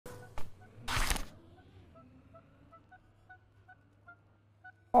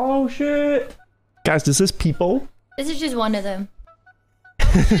Oh shit. Guys, this is people. This is just one of them.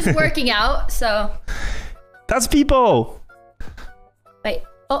 Just working out, so. That's people. Wait.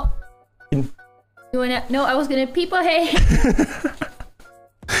 Oh. You wanna? No, I was gonna people. Hey.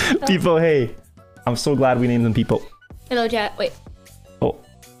 People. Hey. I'm so glad we named them people. Hello, chat. Wait. Oh,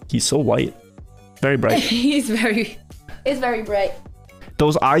 he's so white. Very bright. He's very. It's very bright.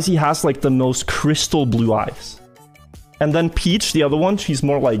 Those eyes, he has like the most crystal blue eyes. And then Peach, the other one, she's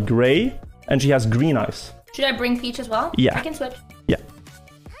more like gray, and she has green eyes. Should I bring Peach as well? Yeah. I can switch. Yeah.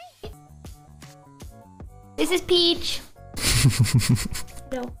 This is Peach.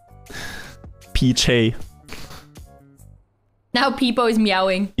 No. Peach, hey. Now Peepo is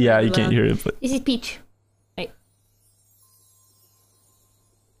meowing. Yeah, you can't hear it, but... This is Peach. Right.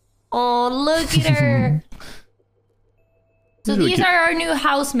 Oh, look at her. So these are our new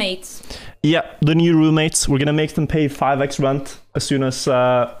housemates. Yeah, the new roommates. We're gonna make them pay 5x rent as soon as...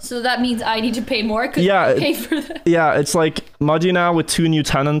 So that means I need to pay more because I pay for that. Yeah, it's like Muddy now with 2 new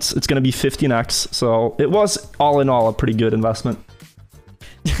tenants. It's gonna be 15x. So it was all in all a pretty good investment.